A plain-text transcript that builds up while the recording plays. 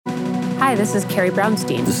Hi, this is Carrie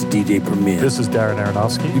Brownstein. This is DJ Premier. This is Darren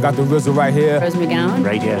Aronofsky. You got the RZA right here. Rose McGowan.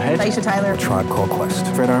 Radiohead. Aisha Tyler. Tribe Called Quest.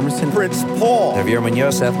 Fred Armisen. Prince Paul. Javier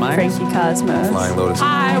Munoz, Seth Meyers. Frankie Cosmos. Flying Lotus.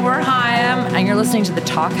 Hi, we're Chaim, and you're listening to the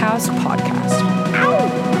Talkhouse podcast.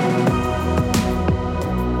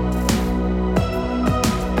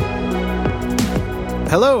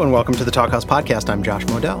 Hello and welcome to the Talkhouse podcast. I'm Josh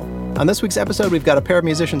Modell. On this week's episode, we've got a pair of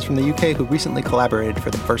musicians from the UK who recently collaborated for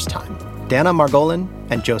the first time, Dana Margolin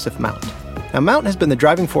and Joseph Mount. Now, Mount has been the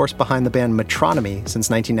driving force behind the band Metronomy since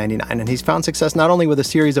 1999, and he's found success not only with a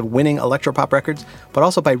series of winning electropop records, but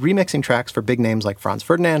also by remixing tracks for big names like Franz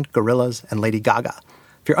Ferdinand, Gorillaz, and Lady Gaga.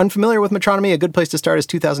 If you're unfamiliar with Metronomy, a good place to start is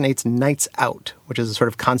 2008's Nights Out, which is a sort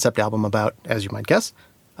of concept album about, as you might guess,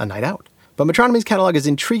 a night out. But Metronomy's catalog is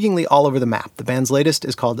intriguingly all over the map. The band's latest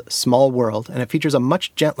is called Small World, and it features a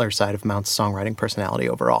much gentler side of Mount's songwriting personality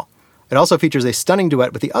overall. It also features a stunning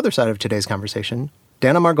duet with the other side of today's conversation,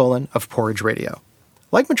 Dana Margolin of Porridge Radio.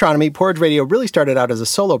 Like Metronomy, Porridge Radio really started out as a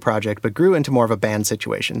solo project, but grew into more of a band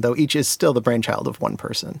situation, though each is still the brainchild of one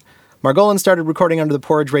person. Margolin started recording under the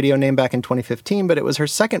Porridge Radio name back in 2015, but it was her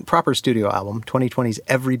second proper studio album, 2020's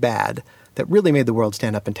Every Bad, that really made the world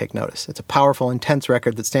stand up and take notice. It's a powerful, intense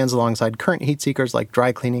record that stands alongside current heat seekers like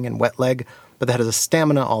Dry Cleaning and Wet Leg, but that has a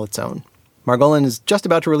stamina all its own. Margolin is just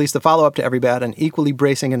about to release the follow-up to Every Bad, an equally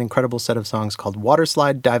bracing and incredible set of songs called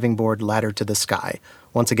Waterslide, Diving Board, Ladder to the Sky,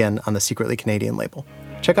 once again on the secretly Canadian label.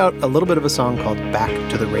 Check out a little bit of a song called Back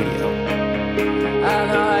to the Radio.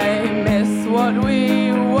 And I miss what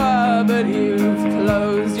we were, but you've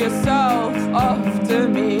closed yourself off to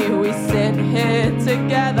me. We sit here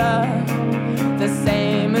together, the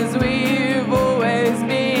same as we've always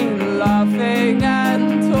been, laughing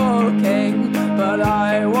and talking, but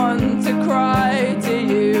I want to cry to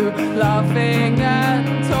you, laughing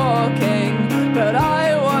and talking, but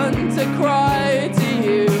I want to cry to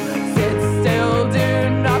you, sit still, do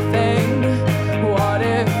nothing, what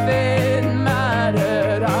if it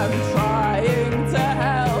mattered, I'm trying to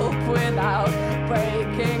help without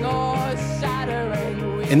breaking or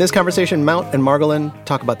shattering. In this conversation, Mount and Margolin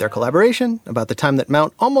talk about their collaboration, about the time that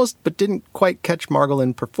Mount almost but didn't quite catch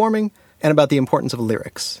Margolin performing, and about the importance of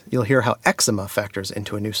lyrics. You'll hear how eczema factors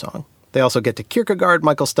into a new song. They also get to Kierkegaard,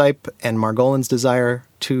 Michael Stipe, and Margolin's desire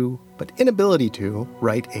to, but inability to,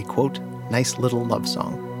 write a, quote, nice little love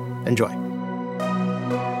song. Enjoy.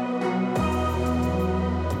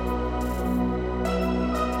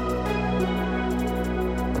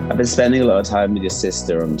 I've been spending a lot of time with your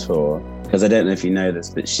sister on tour, because I don't know if you know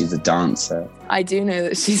this, but she's a dancer. I do know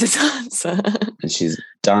that she's a dancer. And she's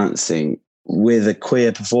dancing with a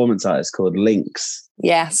queer performance artist called Lynx.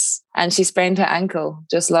 Yes, and she sprained her ankle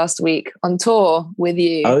just last week on tour with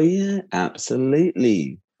you. Oh yeah,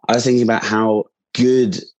 absolutely. I was thinking about how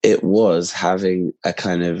good it was having a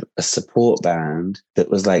kind of a support band that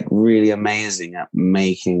was like really amazing at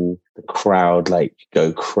making the crowd like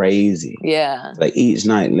go crazy. Yeah. Like each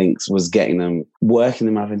night Lynx was getting them, working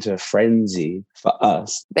them up into a frenzy for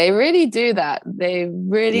us. They really do that. They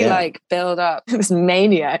really like build up this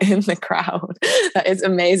mania in the crowd. That is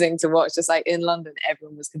amazing to watch. Just like in London,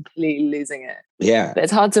 everyone was completely losing it. Yeah. But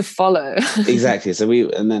it's hard to follow. Exactly. So we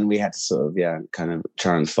had to sort of, kind of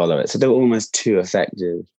try and follow it. So they were almost too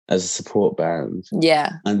effective as a support band.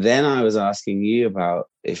 Yeah. And then I was asking you about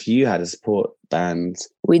if you had a support band.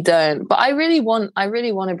 We don't, but I really want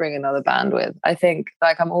to bring another band with. I think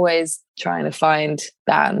like I'm always trying to find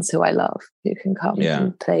bands who I love who can come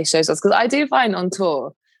and play shows with us. Because I do find on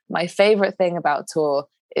tour, my favorite thing about tour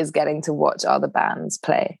is getting to watch other bands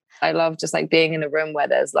play. I love just like being in a room where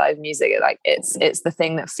there's live music. Like it's the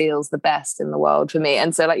thing that feels the best in the world for me.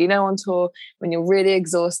 And so like, on tour when you're really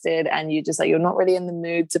exhausted and you just like, you're not really in the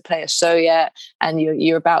mood to play a show yet. And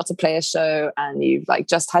you're about to play a show and you've like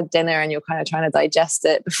just had dinner and you're kind of trying to digest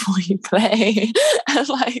it before you play. And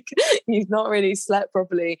like, you've not really slept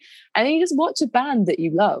properly. And then you just watch a band that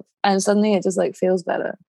you love and suddenly it just like feels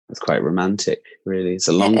better. It's quite romantic, really. It's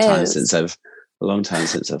a long time since I've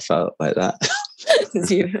felt like that. Because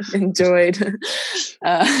you enjoyed.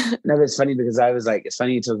 No, but it's funny because I was like, it's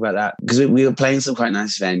funny you talk about that because we were playing some quite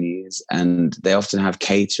nice venues and they often have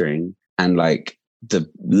catering and like the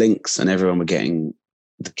Lynx and everyone were getting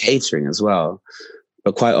the catering as well.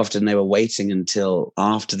 But quite often they were waiting until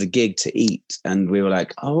after the gig to eat. And we were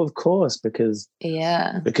like, oh, of course, because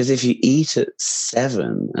if you eat at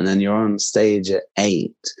 7 and then you're on stage at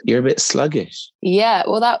 8, you're a bit sluggish. Yeah,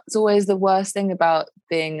 well, that's always the worst thing about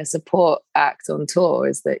being a support act on tour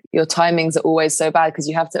is that your timings are always so bad because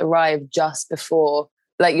you have to arrive just before,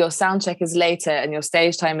 like your sound check is later and your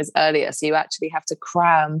stage time is earlier. So you actually have to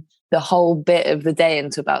cram the whole bit of the day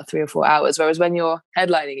into about 3 or 4 hours. Whereas when you're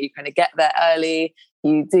headlining, you kind of get there early,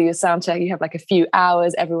 you do your sound check, you have like a few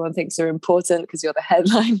hours, everyone thinks you're important because you're the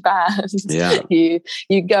headline band. Yeah.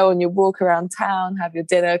 You go on your walk around town, have your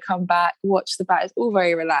dinner, come back, watch the band. It's all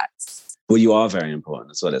very relaxed. Well, you are very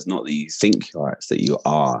important as well. It's not that you think you are, it's that you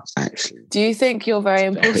are actually. Do you think you're very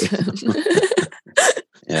important?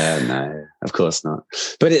 Yeah, no, of course not.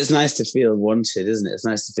 But it's nice to feel wanted, isn't it? It's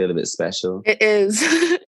nice to feel a bit special. It is.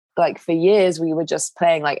 Like for years, we were just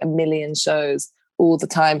playing like 1 million shows all the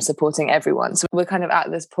time, supporting everyone. So we're kind of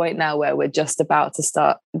at this point now where we're just about to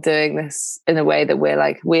start doing this in a way that we're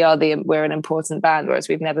like, we're an important band, whereas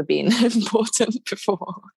we've never been important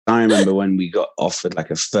before. I remember when we got offered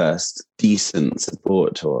like a first decent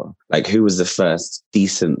support tour. Like, who was the first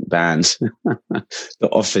decent band that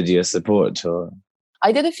offered you a support tour?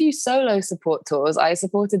 I did a few solo support tours. I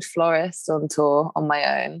supported Florist on tour on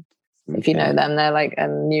my own. Okay. If you know them, they're like a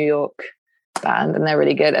New York band and they're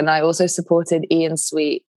really good. And I also supported Ian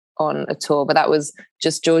Sweet on a tour, but that was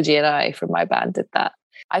just Georgie and I from my band did that.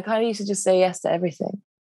 I kind of used to just say yes to everything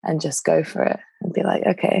and just go for it and be like,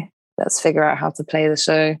 okay, let's figure out how to play the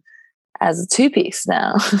show as a 2-piece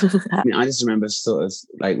now. I mean, I just remember sort of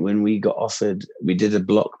like when we got offered, we did a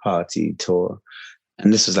block party tour.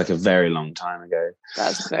 And this was like a very long time ago.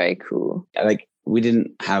 That's very cool. Like, we didn't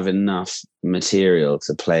have enough material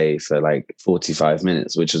to play for like 45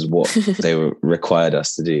 minutes, which is what they required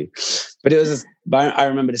us to do. But I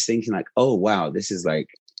remember just thinking like, oh, wow, this is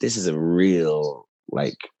a real,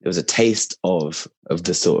 like, it was a taste of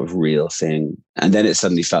the sort of real thing. And then it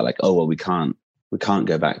suddenly felt like, oh, well, we can't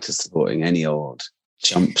go back to supporting any old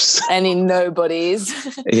chumps. Any nobodies.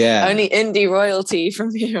 Yeah. Only indie royalty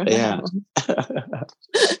from here on out.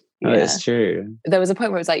 No, it's true. There was a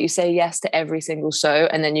point where it's like you say yes to every single show,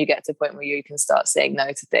 and then you get to a point where you can start saying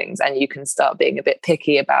no to things, and you can start being a bit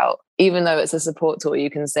picky about, even though it's a support tour,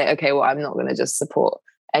 you can say, okay, well, I'm not going to just support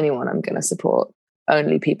anyone. I'm going to support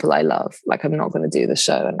only people I love. Like, I'm not going to do the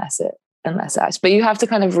show unless it but you have to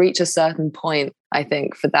kind of reach a certain point, I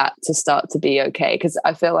think, for that to start to be okay. Because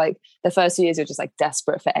I feel like the first few years you're just like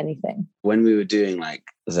desperate for anything. When we were doing like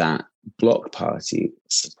that block party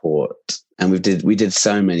support, and we did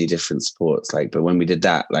so many different supports, like, but when we did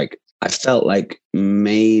that, like, I felt like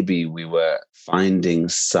maybe we were finding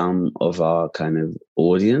some of our kind of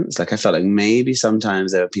audience. Like, I felt like maybe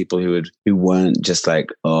sometimes there were people who weren't just like,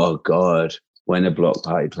 oh God, when a block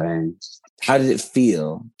party playing. How did it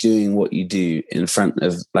feel doing what you do in front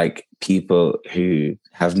of like people who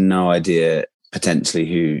have no idea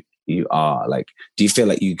potentially who you are? Like, do you feel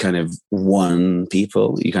like you kind of won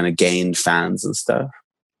people? You kind of gained fans and stuff?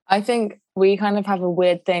 I think we kind of have a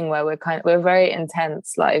weird thing where we're a very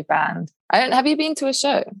intense live band. Have you been to a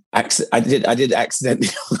show? I did accidentally.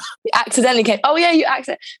 You accidentally came. Oh yeah, you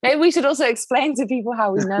accidentally. Maybe we should also explain to people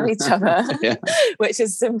how we know each other, yeah. Which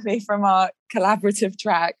is simply from our collaborative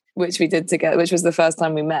track, which we did together, which was the first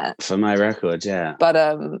time we met. For my record, yeah.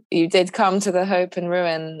 But you did come to the Hope and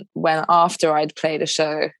Ruin after I'd played a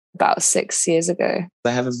show about 6 years ago.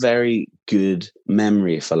 I have a very good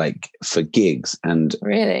memory for gigs and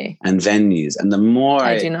really and venues. And the more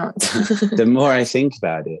I do not. the more I think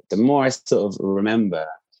about it, the more I sort of remember.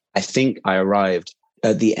 I think I arrived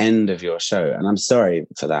at the end of your show, and I'm sorry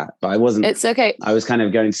for that, but I wasn't. It's okay. I was kind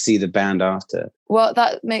of going to see the band after. Well,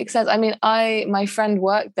 that makes sense. I mean, my friend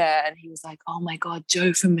worked there, and he was like, "Oh my God,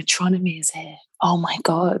 Joe from Metronomy is here. Oh my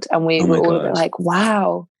God!" And we were all a bit like,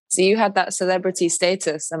 "Wow." So you had that celebrity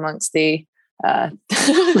status amongst the Brighton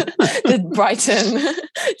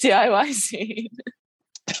DIY scene.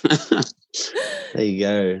 There you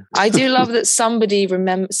go. I do love that somebody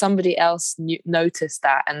else noticed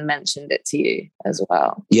that and mentioned it to you as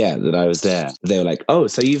well. Yeah, that I was there. They were like, "Oh,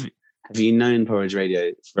 so have you known Porridge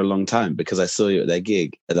Radio for a long time?" Because I saw you at their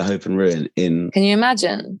gig at the Hope and Ruin in. Can you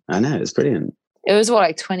imagine? I know, it's brilliant. It was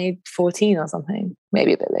like 2014 or something,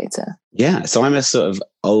 maybe a bit later. Yeah, so I'm a sort of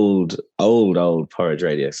old Porridge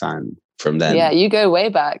Radio fan from then. Yeah, you go way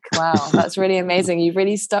back. Wow, that's really amazing. You've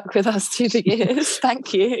really stuck with us through the years.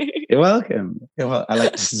 Thank you. You're welcome. I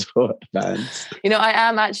like to support bands. You know, I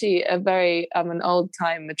am actually I'm an old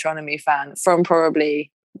time Metronomy fan from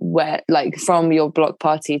probably from your block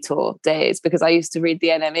party tour days, because I used to read the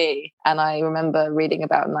NME and I remember reading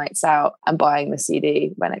about Nights Out and buying the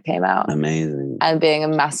CD when it came out. Amazing. And being a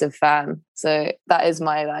massive fan. So that is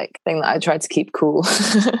my thing that I tried to keep cool.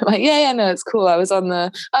 No, it's cool. I was on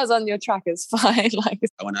your track, it's fine.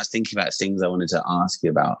 When I was thinking about things I wanted to ask you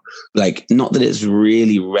about, not that it's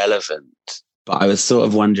really relevant, but I was sort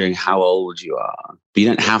of wondering how old you are. But you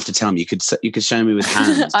don't have to tell me. You could show me with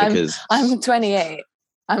hands because I'm 28.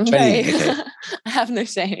 I'm 20, very, okay. I have no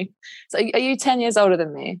shame. So are you 10 years older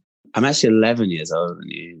than me? I'm actually 11 years older than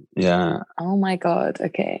you. Yeah. Oh my God.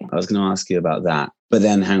 Okay. I was going to ask you about that, but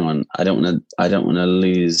then hang on. I don't want to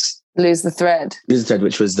lose the thread.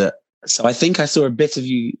 Which was that. So I think I saw a bit of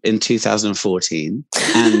you in 2014,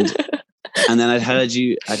 and then I'd heard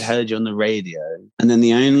you on the radio, and then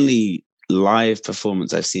the only live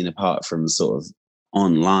performance I've seen apart from sort of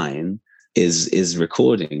online is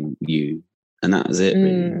recording you, and that was it.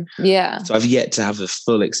 Really. Yeah. So I've yet to have the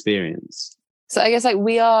full experience. So I guess like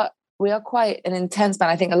we are quite an intense band.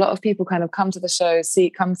 I think a lot of people kind of come to the show,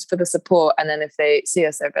 come for the support, and then if they see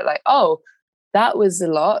us, they're a bit like, oh, that was a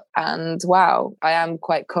lot, and wow, I am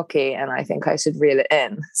quite cocky, and I think I should reel it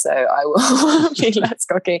in. So I will be less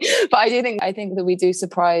cocky. But I think that we do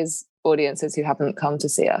surprise audiences who haven't come to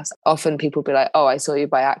see us. Often people be like, oh, I saw you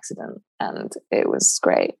by accident, and it was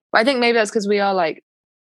great. But I think maybe that's because we are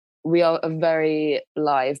a very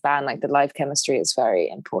live band. Like the live chemistry is very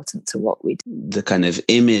important to what we do. The kind of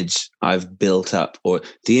image I've built up, or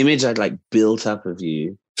the image I'd like built up of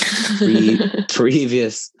you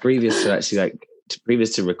previous to actually like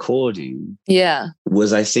previous to recording,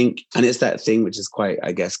 was, I think, and it's that thing which is quite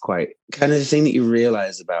kind of the thing that you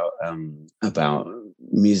realize about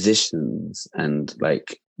musicians, and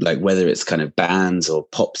like whether it's kind of bands or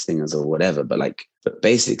pop singers or whatever, but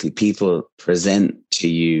basically people present to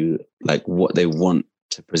you like what they want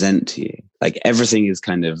to present to you. Like everything is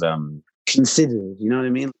kind of considered, you know what I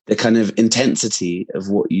mean? The kind of intensity of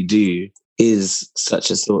what you do is such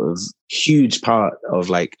a sort of huge part of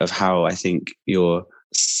how I think you're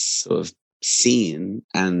sort of seen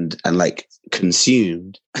and like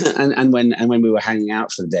consumed. and when we were hanging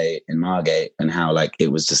out for the day in Margate, and how like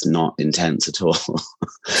it was just not intense at all.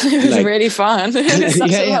 It was really fun. It was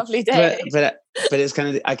such a lovely day. But it's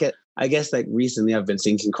kind of, I guess like recently I've been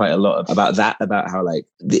thinking quite a lot about that, about how like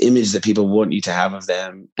the image that people want you to have of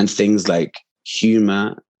them, and things like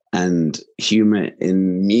humor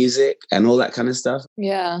in music and all that kind of stuff.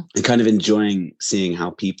 Yeah. And kind of enjoying seeing how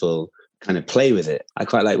people kind of play with it. I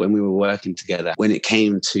quite like when we were working together, when it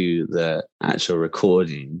came to the actual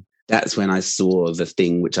recording, that's when I saw the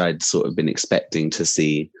thing which I'd sort of been expecting to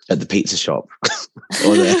see at the pizza shop.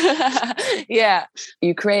 Yeah.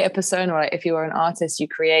 You create a persona, right? If you are an artist, you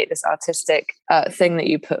create this artistic thing that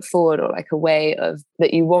you put forward, or like a way of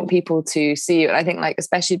that you want people to see you. And I think like,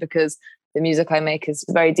 especially because the music I make is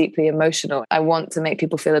very deeply emotional, I want to make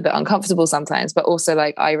people feel a bit uncomfortable sometimes, but also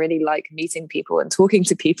like I really like meeting people and talking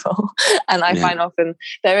to people. And I find often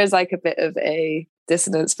there is like a bit of a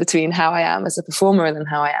dissonance between how I am as a performer and then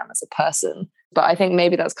how I am as a person. But I think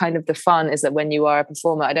maybe that's kind of the fun, is that when you are a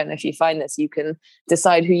performer, I don't know if you find this, you can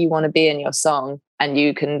decide who you want to be in your song, and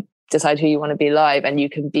you can decide who you want to be live, and you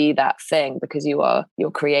can be that thing because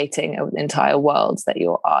you're creating an entire world that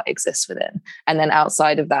your art exists within. And then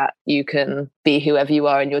outside of that, you can be whoever you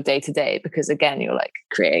are in your day-to-day, because again, you're like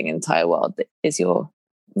creating an entire world that is your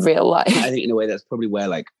real life. I think in a way that's probably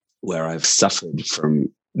where I've suffered from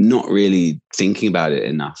not really thinking about it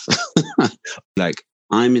enough. Like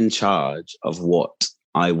I'm in charge of what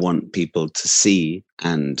I want people to see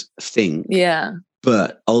and think. Yeah.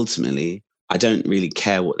 But ultimately, I don't really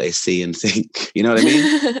care what they see and think. You know what I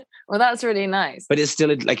mean? Well, that's really nice. But it's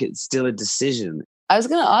still a decision. I was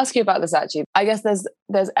going to ask you about this actually. I guess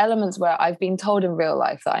there's elements where I've been told in real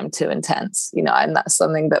life that I'm too intense, you know, and that's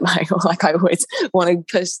something that like I always want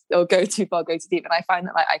to push or go too far, go too deep. And I find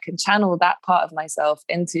that like I can channel that part of myself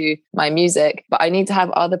into my music, but I need to have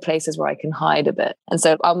other places where I can hide a bit. And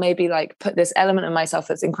so I'll maybe like put this element of myself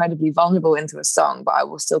that's incredibly vulnerable into a song, but I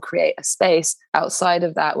will still create a space outside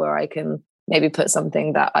of that where I can maybe put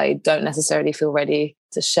something that I don't necessarily feel ready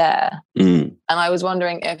to share. And I was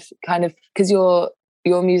wondering if kind of, because your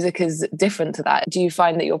music is different to that, do you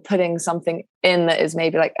find that you're putting something in that is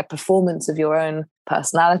maybe like a performance of your own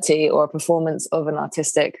personality or a performance of an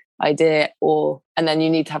artistic idea, and then you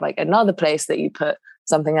need to have like another place that you put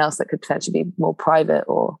something else that could potentially be more private?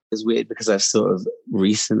 Or it's weird because I've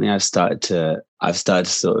started to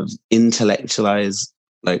sort of intellectualize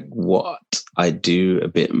like what I do a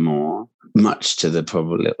bit more, much to the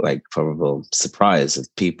probable surprise of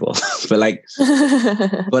people. but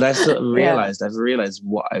I've sort of realized, I've realized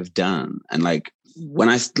what I've done. And like, when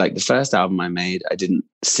the first album I made, I didn't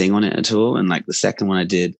sing on it at all. And like the second one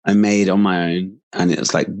I made on my own. And it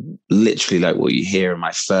was like literally like what you hear in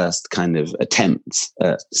my first kind of attempts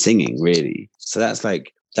at singing, really. So that's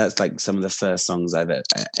like some of the first songs I've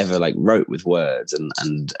ever like wrote with words, and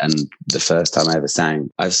the first time I ever sang.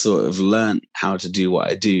 I've sort of learned how to do what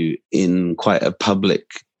I do in quite a public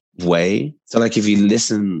way. So like if you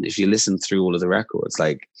listen through all of the records,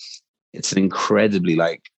 like it's an incredibly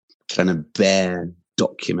like kind of bare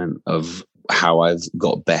document of how I've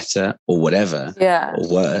got better or whatever, or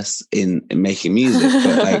worse in making music,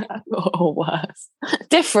 but like or worse,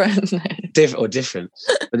 different.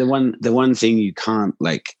 But the one thing you can't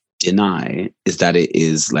like deny is that it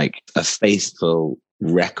is like a faithful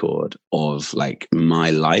record of like my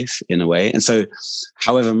life in a way. And so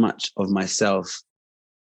however much of myself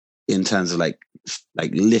in terms of like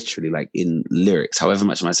literally like in lyrics, however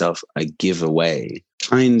much of myself I give away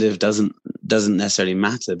kind of doesn't necessarily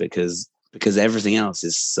matter because everything else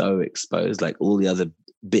is so exposed, like all the other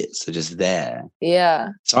bits are just there. Yeah.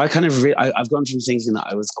 So I kind of I've gone from thinking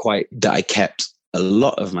that I kept a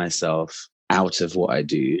lot of myself out of what I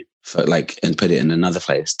do for like and put it in another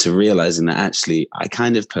place, to realizing that actually I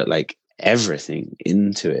kind of put like everything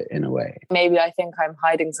into it in a way. Maybe I think I'm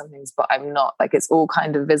hiding some things, but I'm not. Like it's all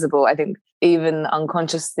kind of visible. I think even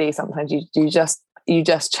unconsciously sometimes you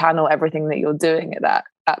just channel everything that you're doing at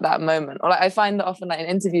that moment. Or like I find that often like in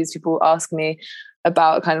interviews people ask me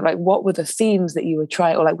about kind of like what were the themes that you were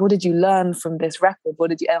trying, or like what did you learn from this record,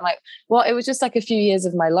 and I'm like, well, it was just like a few years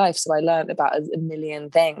of my life, so I learned about a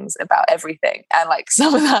million things about everything, and like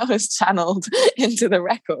some of that was channeled into the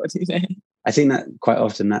record, you know. I think that quite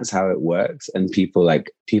often that's how it works, and people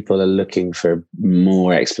are looking for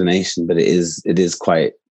more explanation, but it is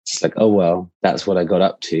quite just like, oh well, that's what I got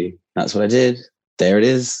up to, that's what I did, there it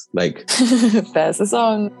is, like there's a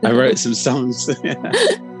song. I wrote some songs.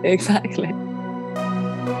 Exactly.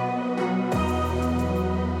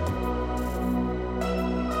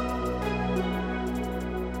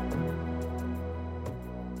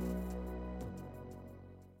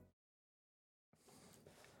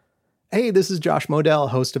 Hey, this is Josh Modell,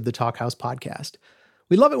 host of the Talk House podcast.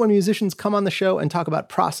 We love it when musicians come on the show and talk about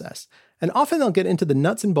process, and often they'll get into the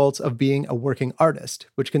nuts and bolts of being a working artist,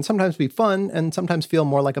 which can sometimes be fun and sometimes feel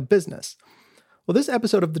more like a business. Well, this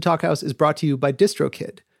episode of the Talk House is brought to you by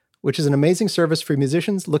DistroKid, which is an amazing service for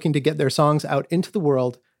musicians looking to get their songs out into the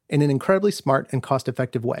world in an incredibly smart and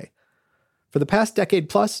cost-effective way. For the past decade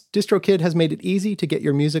plus, DistroKid has made it easy to get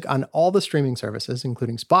your music on all the streaming services,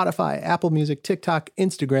 including Spotify, Apple Music, TikTok,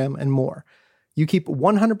 Instagram, and more. You keep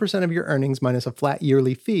 100% of your earnings minus a flat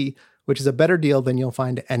yearly fee, which is a better deal than you'll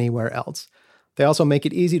find anywhere else. They also make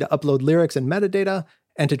it easy to upload lyrics and metadata,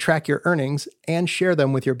 and to track your earnings and share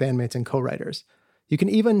them with your bandmates and co-writers. You can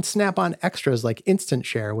even snap on extras like Instant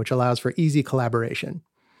Share, which allows for easy collaboration.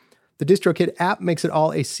 The DistroKid app makes it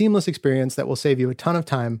all a seamless experience that will save you a ton of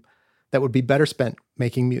time that would be better spent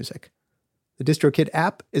making music. The DistroKid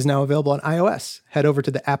app is now available on iOS. Head over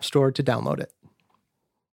to the App Store to download it.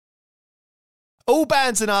 All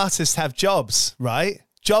bands and artists have jobs, right?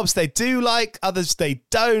 Jobs they do like, others they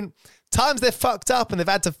don't. Times they're fucked up and they've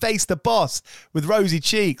had to face the boss with rosy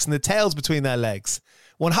cheeks and the tails between their legs.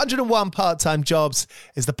 101 Part-Time Jobs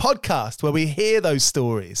is the podcast where we hear those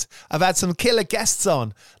stories. I've had some killer guests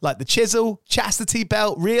on, like The Chisel, Chastity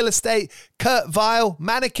Belt, Real Estate, Kurt Vile,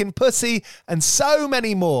 Mannequin Pussy, and so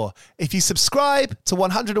many more. If you subscribe to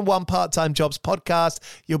 101 Part-Time Jobs podcast,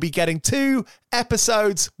 you'll be getting 2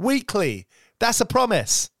 episodes weekly. That's a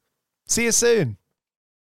promise. See you soon.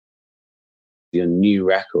 Your new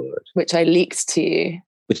record, which I leaked to you,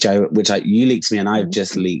 you leaked to me, and I've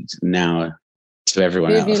just leaked now to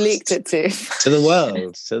everyone else. Who have you leaked it to? To the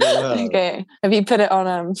world. Okay. Have you put it on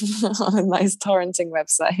on a nice torrenting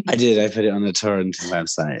website? I did. I put it on a torrenting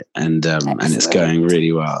website, and it's going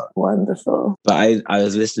really well. Wonderful. But I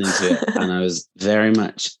was listening to it, and I was very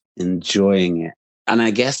much enjoying it. And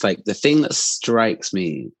I guess like the thing that strikes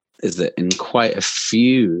me is that in quite a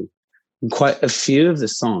few of the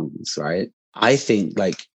songs, right, I think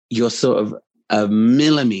like you're sort of a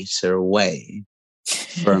millimeter away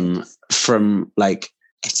from like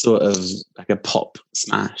sort of like a pop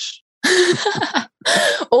smash.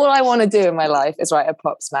 All I want to do in my life is write a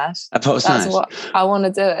pop smash. That's what I want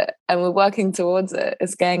to do it, and we're working towards it.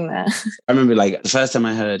 It's getting there. I remember like the first time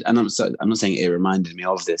I heard, and I'm not saying it reminded me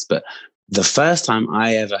of this, but the first time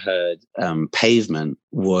I ever heard Pavement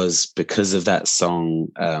was because of that song.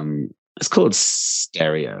 It's called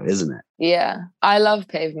Stereo, isn't it? Yeah, I love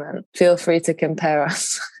Pavement. Feel free to compare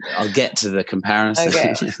us. I'll get to the comparison.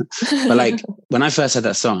 Okay. But like when I first heard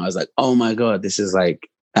that song, I was like, oh my God, this is like,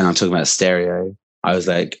 and I'm talking about Stereo. I was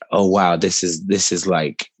like, oh wow, this is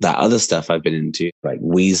like that other stuff I've been into, like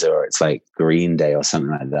Weezer, or it's like Green Day or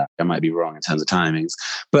something like that. I might be wrong in terms of timings,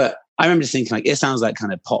 but I remember just thinking like, it sounds like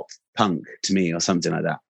kind of pop punk to me or something like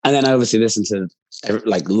that. And then I obviously listened to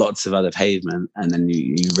like lots of other Pavement, and then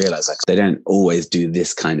you realize like they don't always do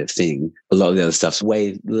this kind of thing. A lot of the other stuff's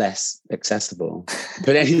way less accessible.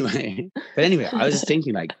 But anyway, I was just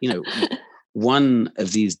thinking like, you know, one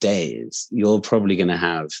of these days, you're probably going to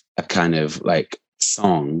have a kind of like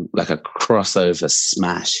song, like a crossover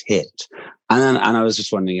smash hit. And I was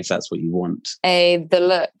just wondering if that's what you want. The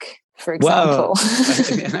Look, for example.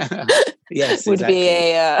 Well, yes, would exactly. be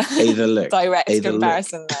a The Look. direct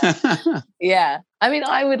comparison there. Yeah. I mean,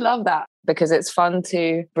 I would love that because it's fun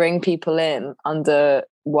to bring people in under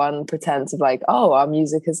one pretense of like, oh, our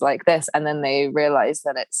music is like this. And then they realize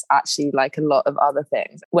that it's actually like a lot of other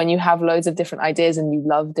things. When you have loads of different ideas and you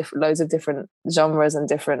love loads of different genres and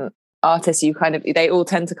different artists, they all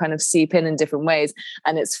tend to kind of seep in different ways.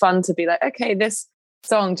 And it's fun to be like, okay, this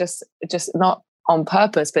song just not on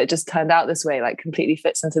purpose, but it just turned out this way, like completely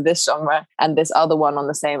fits into this genre, and this other one on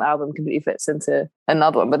the same album completely fits into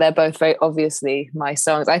another one. But they're both very obviously my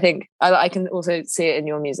songs. I think I can also see it in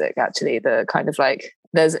your music, actually, the kind of like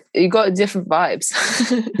you got different vibes.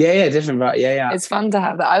 yeah, different vibes. Yeah. It's fun to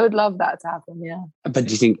have that. I would love that to happen. Yeah. But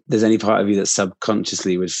do you think there's any part of you that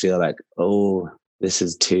subconsciously would feel like, oh, this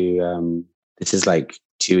is like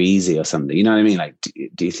too easy or something? You know what I mean? Like,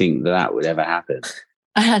 do you think that would ever happen?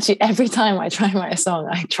 I actually, every time I try and write a song,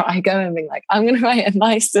 I go and be like, I'm going to write a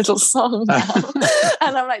nice little song now.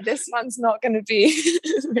 And I'm like, this one's not going to be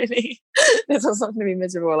this one's not going to be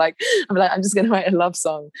miserable. Like, I'm just going to write a love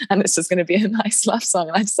song and it's just going to be a nice love song.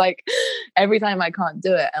 And I just like, every time I can't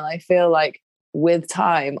do it. And I feel like with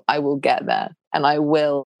time, I will get there and I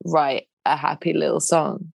will write a happy little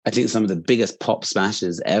song. I think some of the biggest pop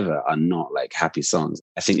smashes ever are not like happy songs.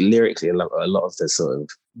 I think lyrically, a lot of the sort of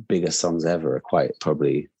biggest songs ever are quite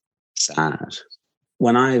probably sad.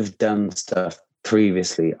 When I've done stuff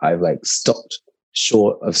previously, I've like stopped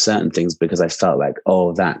short of certain things because I felt like,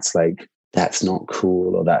 oh, that's not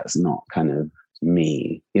cool, or that's not kind of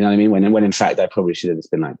me. You know what I mean? When in fact I probably should have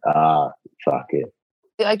just been like, fuck it.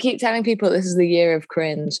 I keep telling people this is the year of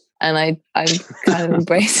cringe, and I'm kind of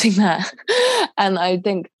embracing that. And I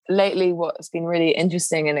think lately what's been really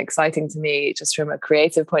interesting and exciting to me, just from a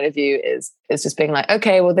creative point of view, is just being like,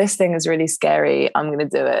 okay, well, this thing is really scary, I'm going to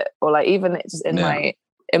do it. Or like even just in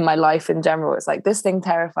my life in general, it's like, this thing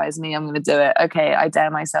terrifies me, I'm going to do it. Okay, I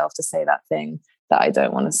dare myself to say that thing that I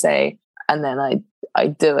don't want to say, and then I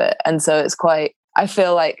do it. And so it's quite, I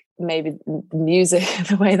feel like maybe music,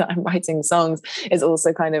 the way that I'm writing songs, is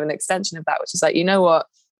also kind of an extension of that, which is like, you know what,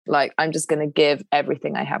 like, I'm just going to give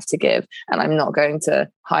everything I have to give, and I'm not going to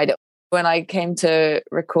hide it. When I came to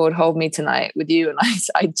record Hold Me Tonight with you, and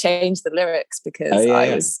I changed the lyrics because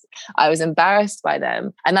I was embarrassed by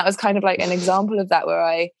them. And that was kind of like an example of that, where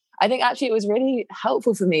I think actually it was really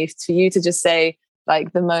helpful for you to just say,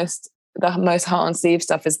 like, the most heart on sleeve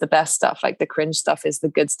stuff is the best stuff, like the cringe stuff is the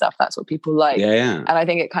good stuff, that's what people like. And I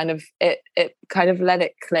think it kind of let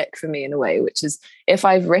it click for me in a way, which is, if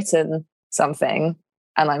I've written something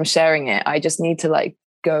and I'm sharing it, I just need to like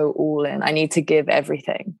go all in. I need to give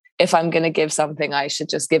everything. If I'm going to give something, I should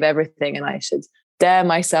just give everything, and I should dare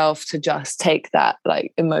myself to just take that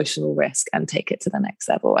like emotional risk and take it to the next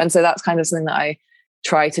level. And so that's kind of something that I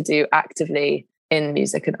try to do actively in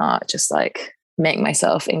music and art, just like make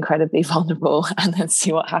myself incredibly vulnerable and then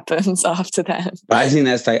see what happens after that. But I think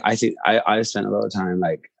that's like, I've spent a lot of time,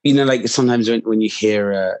 like, you know, like sometimes when you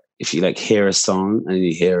hear if you like hear a song and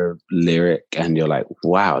you hear a lyric and you're like,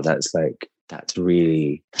 wow, that's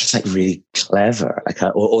really clever. Like,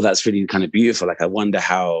 or that's really kind of beautiful. Like, I wonder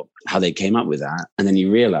how they came up with that. And then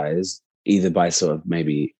you realize, either by sort of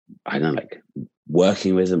maybe, I don't know, like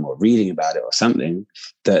working with them or reading about it or something,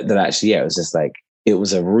 that actually, it was just like, it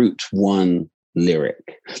was a route one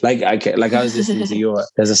lyric. Like I was listening to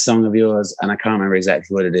there's a song of yours, and I can't remember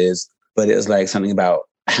exactly what it is, but it was like something about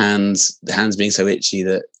hands being so itchy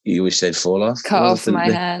that you wish they'd fall off. Cut off my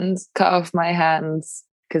hands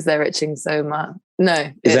because they're itching so much.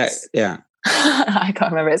 No, I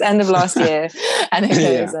can't remember. It's end of last year, and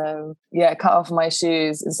it goes, cut off my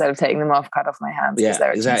shoes instead of taking them off. Cut off my hands because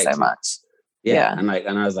they're itching so much. And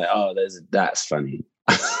I was like, oh, that's funny.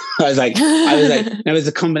 I was like, it was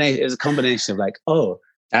a combination of like, oh,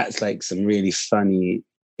 that's like some really funny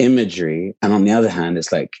imagery, and on the other hand,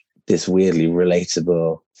 it's like this weirdly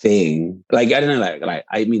relatable thing. Like, I don't know, like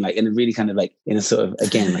I mean, like in a really kind of like, in a sort of,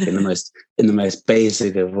 again, like in the most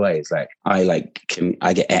basic of ways, like I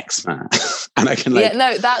get eczema and I can like,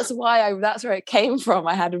 that's where it came from.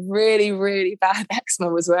 I had really, really bad eczema,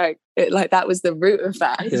 was where that was the root of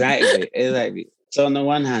that. Exactly. So on the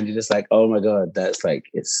one hand, you're just like, oh my God, that's like,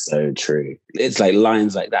 it's so true. It's like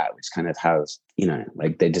lines like that, which kind of have, you know,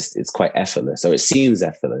 like it's quite effortless. So it seems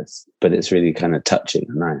effortless, but it's really kind of touching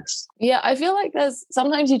and nice. Yeah, I feel like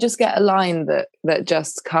sometimes you just get a line that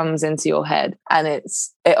just comes into your head, and it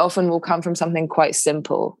often will come from something quite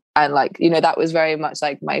simple. And like, you know, that was very much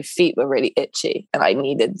like my feet were really itchy and I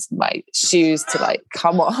needed my shoes to like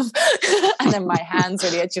come off. And then my hands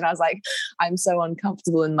really itchy. And I was like, I'm so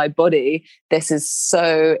uncomfortable in my body. This is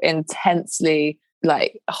so intensely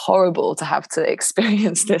like horrible to have to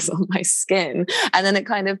experience this on my skin. And then it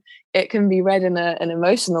can be read in an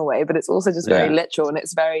emotional way, but it's also just very literal and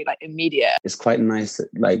it's very like immediate. It's quite nice,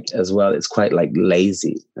 like as well. It's quite like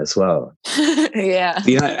lazy as well. Yeah.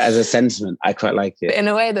 You know, as a sentiment, I quite like it. But in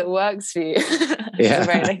a way that works for you. It's a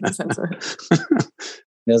very lazy sentiment.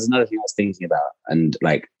 There's another thing I was thinking about, and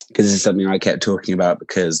like, because this is something I kept talking about,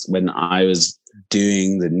 because when I was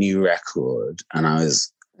doing the new record and I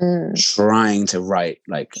was trying to write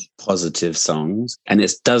like positive songs, and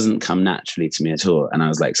it doesn't come naturally to me at all. And I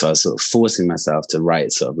was sort of forcing myself to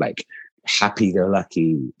write sort of like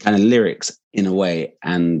happy-go-lucky kind of lyrics in a way,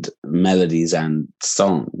 and melodies and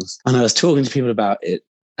songs. And I was talking to people about it,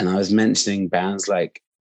 and I was mentioning bands like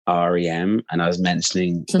REM, and I was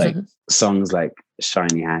mentioning like songs like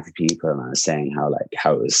Shiny Happy People, and I was saying how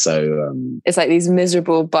it was so it's like these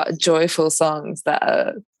miserable but joyful songs that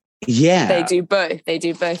are they do both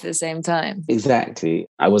at the same time. Exactly.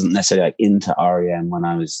 I wasn't necessarily like into REM when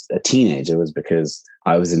I was a teenager. It was because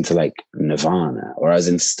I was into like Nirvana, or I was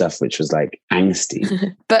into stuff which was like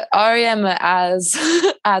angsty. But REM are as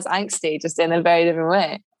angsty, just in a very different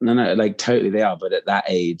way. No, like totally they are. But at that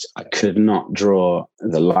age, I could not draw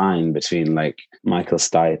the line between like Michael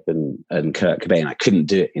Stipe and Kurt Cobain. I couldn't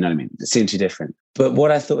do it. You know what I mean? It seemed too different. But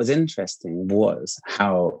what I thought was interesting was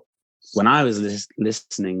how, when I was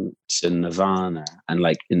listening to Nirvana and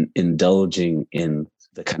like indulging in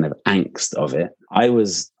the kind of angst of it, I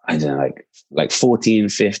was, I don't know, like 14,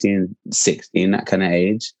 15, 16, that kind of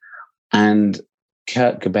age. And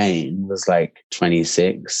Kurt Cobain was like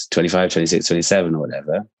 26, 25, 26, 27 or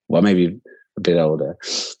whatever. Well, maybe a bit older.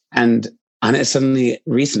 And it suddenly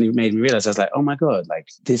recently made me realize, I was like, oh my God, like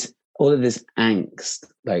all of this angst,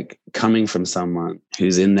 like coming from someone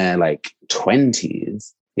who's in their like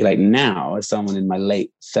 20s. Like now, as someone in my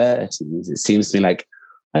late 30s, it seems to me like,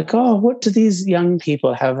 oh, what do these young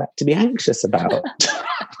people have to be anxious about?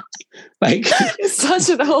 Like, it's such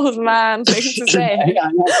an old man thing to say.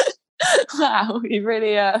 Wow, you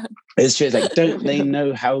really It's true. It's like, don't they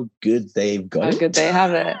know how good they've got it? How good they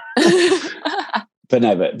have it. But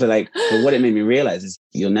what it made me realize is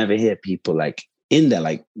you'll never hear people like in their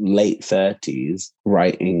like late 30s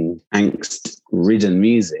writing angst-ridden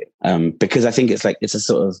music, because I think it's like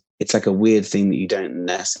a weird thing that you don't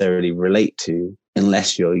necessarily relate to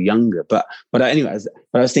unless you're younger. But anyways,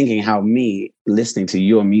 I was thinking how me listening to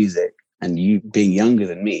your music and you being younger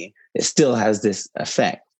than me, it still has this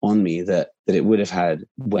effect on me that it would have had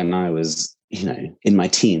when I was, you know, in my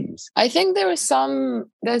teens. I think there's some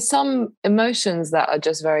emotions that are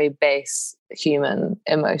just very base human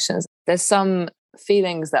emotions. There's some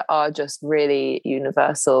feelings that are just really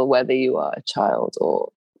universal, whether you are a child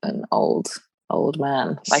or an old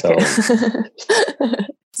man, like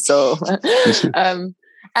so. And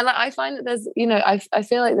I find that there's, you know, I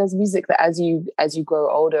feel like there's music that as you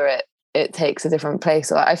grow older, it takes a different place.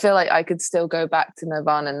 So I feel like I could still go back to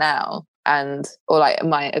Nirvana now, or like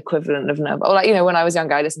my equivalent of Nirvana, or like, you know, when I was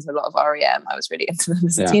younger, I listened to a lot of REM. I was really into them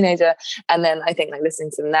as a teenager, and then I think like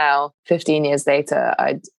listening to them now, 15 years later,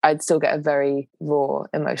 I'd still get a very raw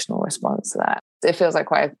emotional response to that. It feels like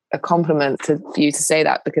quite a compliment for you to say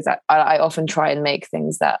that, because I often try and make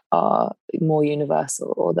things that are more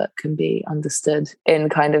universal or that can be understood in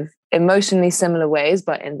kind of emotionally similar ways,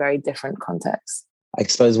 but in very different contexts. I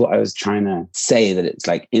suppose what I was trying to say, that it's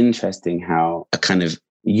like interesting how a kind of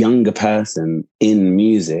younger person in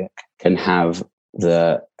music can have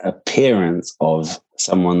the appearance of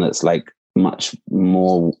someone that's like much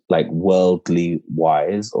more like worldly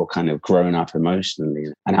wise or kind of grown up emotionally,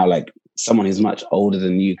 and how like someone who's much older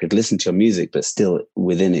than you could listen to your music but still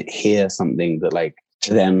within it hear something that like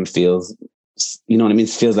to them feels, you know what I mean,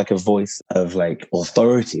 feels like a voice of like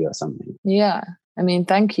authority or something. Yeah, I mean,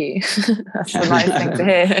 thank you. That's a nice thing to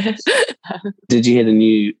hear. Did you hear the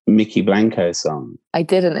new Mickey Blanco song? I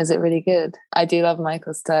didn't. Is it really good? I do love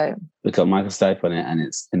Michael Stipe. We got Michael Stipe on it, and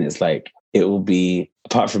it's like, it will be,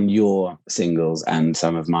 apart from your singles and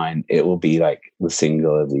some of mine, it will be like the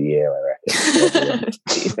single of the year, I reckon.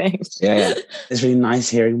 Do you think? Yeah. It's really nice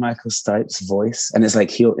hearing Michael Stipe's voice, and it's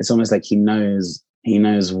like it's almost like he knows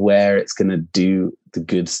where it's gonna do the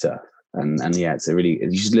good stuff. And yeah, it's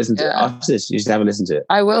you should listen to it after this. You should have a listen to it.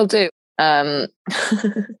 I will do. I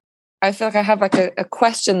feel like I have like a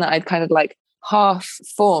question that I'd kind of like half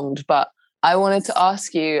formed, but I wanted to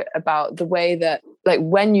ask you about the way that like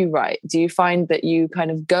when you write, do you find that you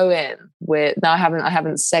kind of go in with, now I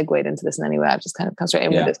haven't segued into this in any way, I've just kind of come straight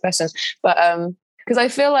in with this question, but because I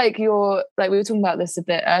feel like you're, like we were talking about this a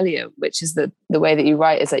bit earlier, which is that the way that you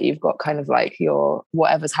write is that you've got kind of like your,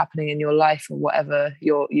 whatever's happening in your life or whatever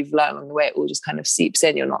you've learned along the way, it all just kind of seeps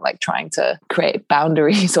in. You're not like trying to create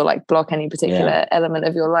boundaries or like block any particular element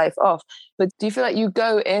of your life off. But do you feel like you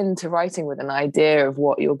go into writing with an idea of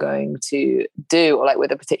what you're going to do, or like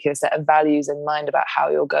with a particular set of values in mind about how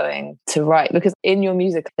you're going to write? Because in your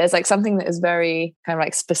music, there's like something that is very kind of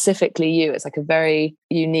like specifically you. It's like a very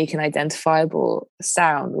unique and identifiable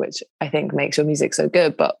sound, which I think makes your music so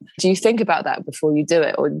good. But do you think about that before you do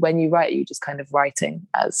it? Or when you write, you just kind of writing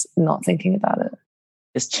as not thinking about it?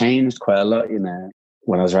 It's changed quite a lot, you know.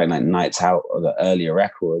 When I was writing like Nights Out or the earlier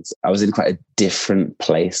records, I was in quite a different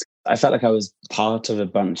place. I felt like I was part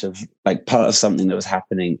of something that was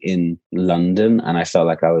happening in London. And I felt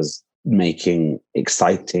like I was making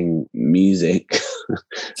exciting music.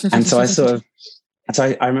 And so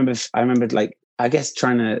I remember like, I guess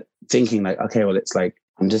thinking like, okay, well, it's like,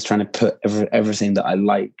 I'm just trying to put everything that I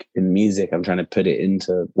like in music, I'm trying to put it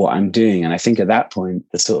into what I'm doing. And I think at that point,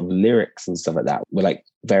 the sort of lyrics and stuff like that were like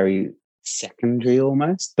very secondary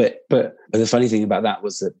almost. But the funny thing about that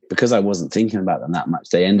was that because I wasn't thinking about them that much,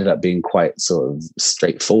 they ended up being quite sort of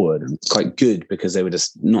straightforward and quite good because they were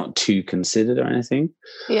just not too considered or anything.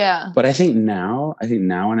 Yeah. But I think now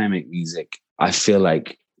when I make music, I feel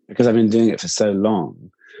like, because I've been doing it for so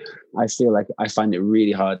long, I feel like I find it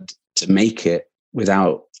really hard to make it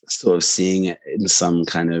without sort of seeing it in some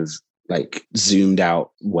kind of like zoomed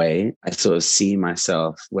out way. I sort of see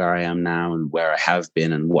myself where I am now and where I have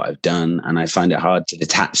been and what I've done. And I find it hard to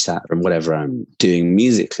detach that from whatever I'm doing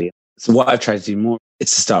musically. So what I've tried to do more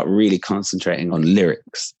is to start really concentrating on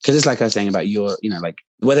lyrics. Because it's like I was saying about your, you know, like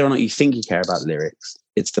whether or not you think you care about lyrics,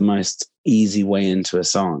 it's the most easy way into a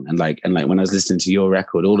song. And like when I was listening to your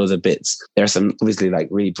record, all of the bits, there are some obviously like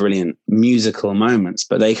really brilliant musical moments,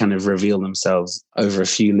 but they kind of reveal themselves over a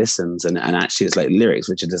few listens. And actually it's like lyrics,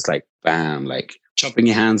 which are just like, bam, like chopping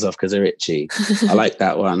your hands off because they're itchy. I like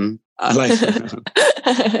that one. I like that one.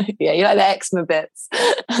 Yeah, you like the eczema bits.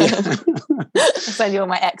 Yeah. I send you all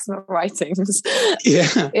my eczema writings.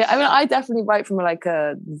 Yeah. Yeah, I mean, I definitely write from like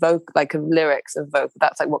a lyrics of vocal.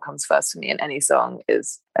 That's like what comes first for me in any song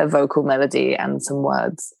is a vocal melody and some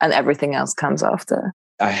words, and everything else comes after.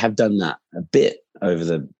 I have done that a bit over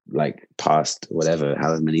the like past however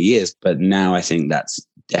many years, but now I think that's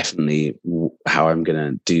definitely how I'm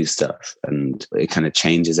gonna do stuff, and it kind of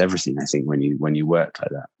changes everything. I think when you work like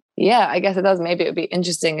that. Yeah, I guess it does. Maybe it would be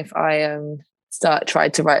interesting if I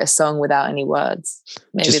tried to write a song without any words.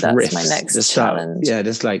 Maybe just that's riffs. my next just challenge.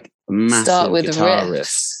 Just like massive start with guitar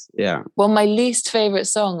riffs. Yeah. Well, my least favorite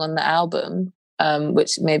song on the album,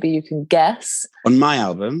 which maybe you can guess. On my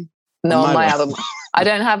album? No, on my album. I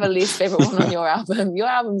don't have a least favorite one on your album. Your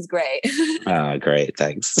album's great. Great,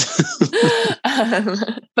 thanks.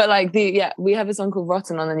 But like we have a song called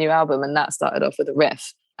Rotten on the new album, and that started off with a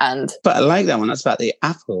riff. But I like that one. That's about the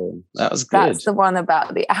apple. That was good. That's the one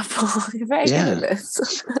about the apple. You're very good at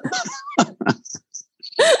this.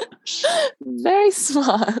 Very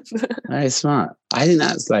smart. Very smart. I think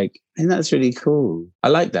that's really cool. I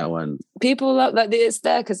like that one. People love that. It's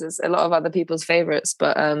there because it's a lot of other people's favorites.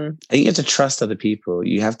 But I think you have to trust other people.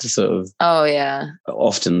 You have to sort of. Oh yeah.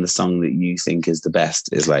 Often the song that you think is the best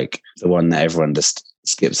is like the one that everyone just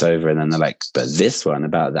skips over, and then they're like, "But this one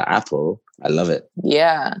about the apple, I love it."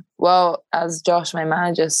 Yeah. Well, as Josh, my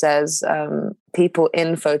manager, says, people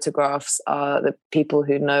in photographs are the people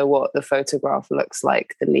who know what the photograph looks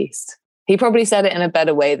like the least. He probably said it in a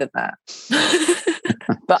better way than that.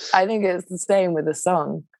 But I think it's the same with the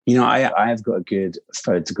song. You know, I have got a good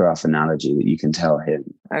photograph analogy that you can tell him.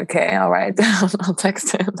 Okay, I'll write it down. I'll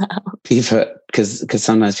text him now. People, because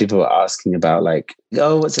sometimes people are asking about like,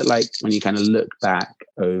 oh, what's it like when you kind of look back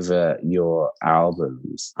over your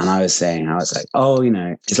albums? And I was saying how it's like, oh, you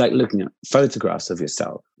know, it's like looking at photographs of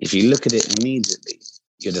yourself. If you look at it immediately,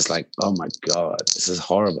 you're just like, oh my God, this is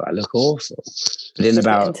horrible. I look awful. But in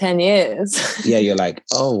about 10 years. Yeah, you're like,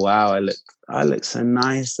 oh wow, I look so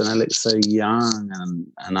nice and I look so young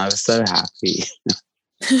and I was so happy.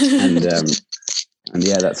 and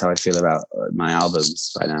yeah, that's how I feel about my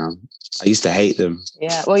albums by now. I used to hate them.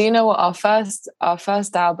 Yeah. Well, you know what? Our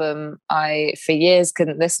first album, I for years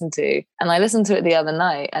couldn't listen to, and I listened to it the other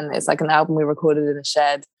night, and it's like an album we recorded in a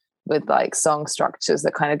shed with like song structures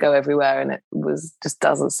that kind of go everywhere, and it was just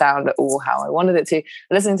doesn't sound at all how I wanted it to.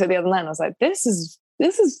 Listening to it the other night, and I was like, this is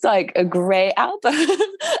this is like a great album.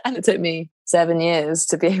 And it took me 7 years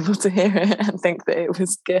to be able to hear it and think that it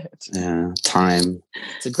was good. Yeah, time.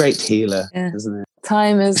 It's a great healer, isn't it?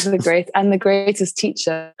 Time is the greatest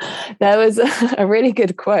teacher. There was a really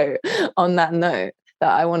good quote on that note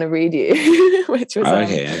that I want to read you, which was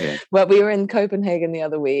okay. Well, we were in Copenhagen the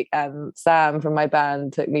other week, and Sam from my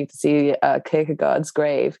band took me to see Kierkegaard's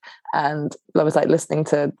grave, and I was like listening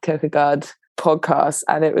to Kierkegaard podcast,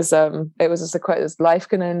 and it was just a quote: "Life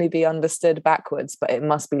can only be understood backwards, but it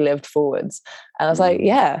must be lived forwards." And I was like,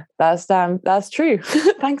 "Yeah, that's true."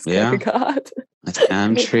 Thanks, Kierkegaard. That's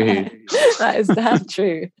damn true. That is damn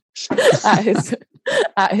true.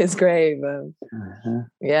 At his grave.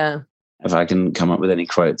 Yeah. If I can come up with any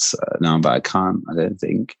quotes now, but I can't, I don't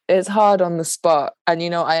think. It's hard on the spot. And,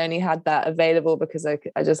 I only had that available because I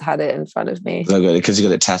just had it in front of me. Because you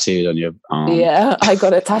got it tattooed on your arm. Yeah, I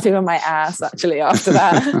got it tattooed on my ass, actually, after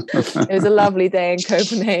that. It was a lovely day in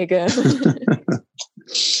Copenhagen.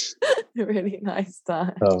 A really nice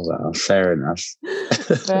time. Oh, well, fair enough.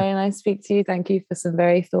 Very nice to speak to you. Thank you for some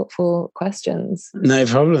very thoughtful questions. No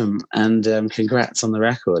problem. And congrats on the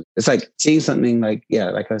record. It's like seeing something like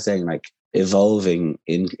I was saying, like evolving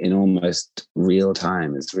in almost real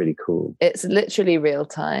time is really cool. It's literally real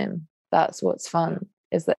time. That's what's fun,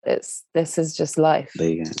 is that this is just life. There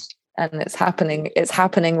you go. And it's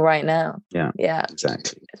happening right now. Yeah,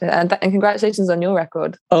 exactly. And congratulations on your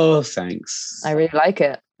record. Oh, thanks. I really like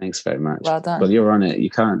it. Thanks very much. Well done. Well, you're on it. You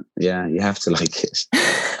can't. Yeah, you have to like it.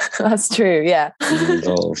 That's true. Yeah. You're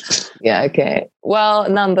involved. Yeah. Okay. Well,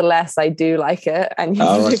 nonetheless, I do like it, and you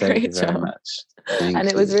did a great job. Very much. Thank and you.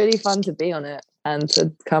 it was really fun to be on it and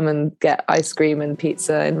to come and get ice cream and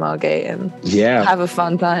pizza in Margate and have a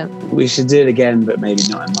fun time. We should do it again, but maybe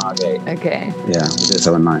not in Margate. Okay. Yeah, we'll do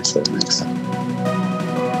someone nicer next time.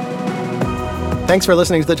 Thanks for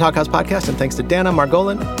listening to the Talkhouse podcast, and thanks to Dana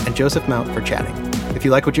Margolin and Joseph Mount for chatting. If you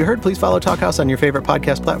like what you heard, please follow Talkhouse on your favorite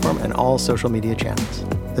podcast platform and all social media channels.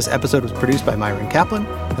 This episode was produced by Myron Kaplan,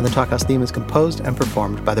 and the Talkhouse theme is composed and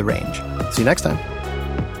performed by The Range. See you next time.